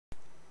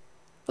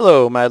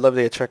Hello, my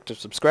lovely attractive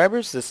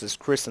subscribers. This is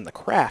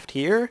Chrisandthecraft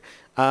here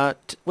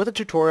with a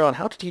tutorial on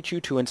how to teach you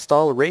to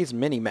install Ray's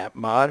Minimap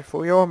mod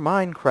for your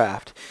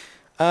Minecraft.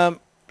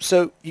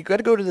 So you got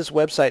to go to this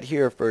website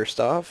here first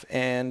off,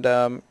 and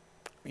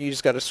you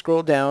just got to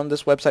scroll down.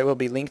 This website will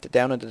be linked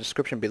down in the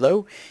description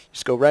below.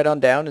 Just go right on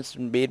down. It's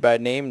made by a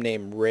name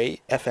named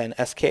Ray,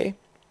 FNSK.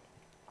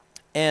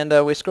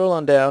 And we scroll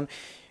on down.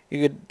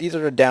 These are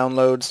the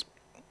downloads.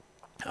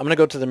 I'm going to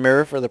go to the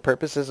mirror for the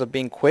purposes of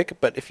being quick,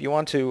 but if you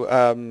want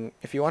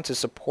to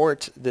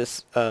support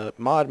this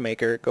mod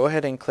maker, go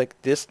ahead and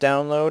click this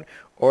download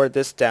or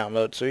this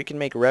download so you can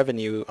make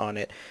revenue on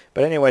it.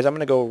 But anyways, I'm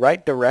going to go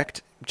right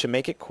direct to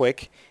make it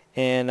quick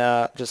and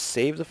just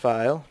save the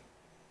file.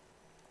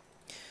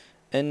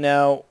 And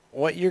now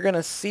what you're going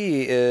to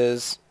see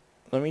is,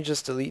 let me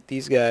just delete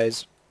these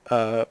guys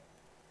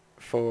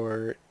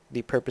for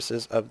the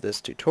purposes of this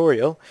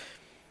tutorial.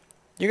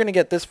 You're going to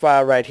get this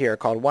file right here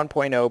called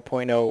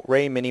 1.0.0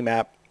 Ray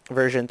Minimap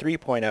version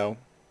 3.0,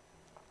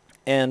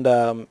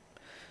 and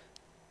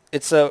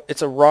it's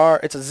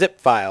a zip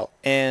file.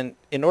 And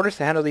in order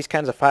to handle these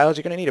kinds of files,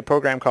 you're going to need a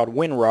program called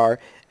WinRAR,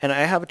 and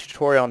I have a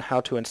tutorial on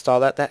how to install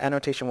that. That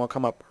annotation will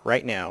come up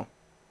right now.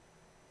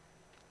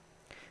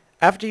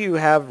 After you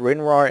have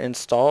WinRAR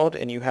installed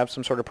and you have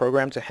some sort of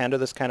program to handle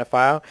this kind of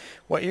file,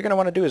 what you're going to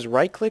want to do is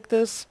right-click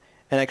this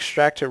and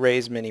extract to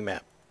Ray's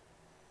Minimap.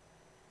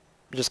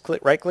 Just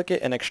right-click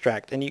it and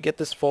extract, and you get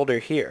this folder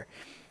here.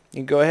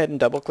 You go ahead and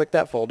double-click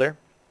that folder,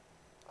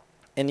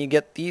 and you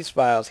get these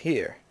files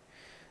here.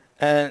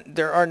 And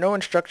there are no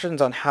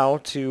instructions on how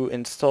to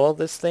install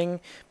this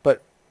thing,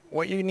 but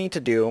what you need to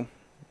do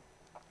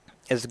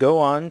is go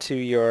on to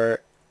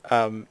your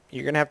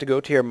you're going to have to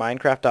go to your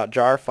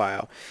minecraft.jar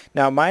file.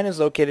 Now mine is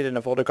located in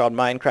a folder called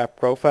Minecraft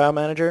Profile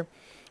Manager.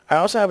 I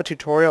also have a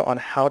tutorial on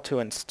how to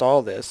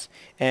install this,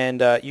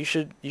 and you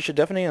should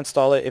definitely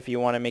install it if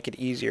you want to make it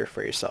easier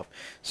for yourself.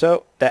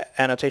 So that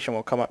annotation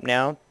will come up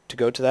now to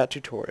go to that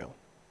tutorial.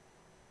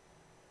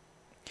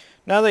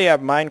 Now that you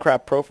have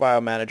Minecraft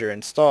Profile Manager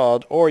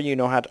installed, or you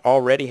know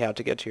already how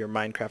to get to your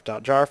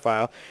Minecraft.jar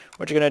file,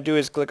 what you're going to do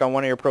is click on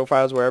one of your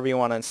profiles wherever you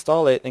want to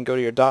install it, and go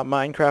to your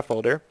 .minecraft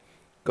folder,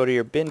 go to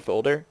your bin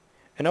folder,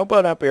 and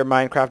open up your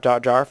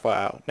Minecraft.jar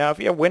file. Now if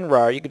you have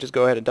WinRAR, you can just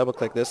go ahead and double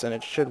click this and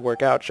it should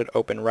work out, should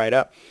open right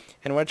up.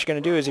 And what you're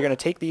going to do is you're going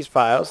to take these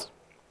files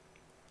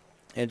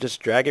and just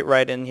drag it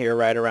right in here,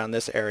 right around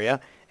this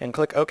area, and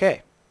click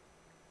OK.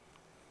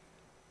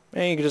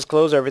 And you can just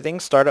close everything,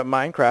 start up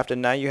Minecraft,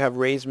 and now you have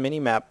Ray's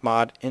Minimap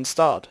mod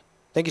installed.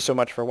 Thank you so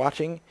much for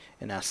watching,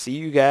 and I'll see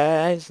you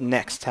guys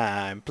next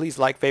time. Please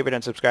like, favorite,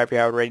 and subscribe if you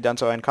haven't already done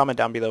so, and comment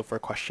down below for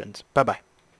questions. Bye-bye.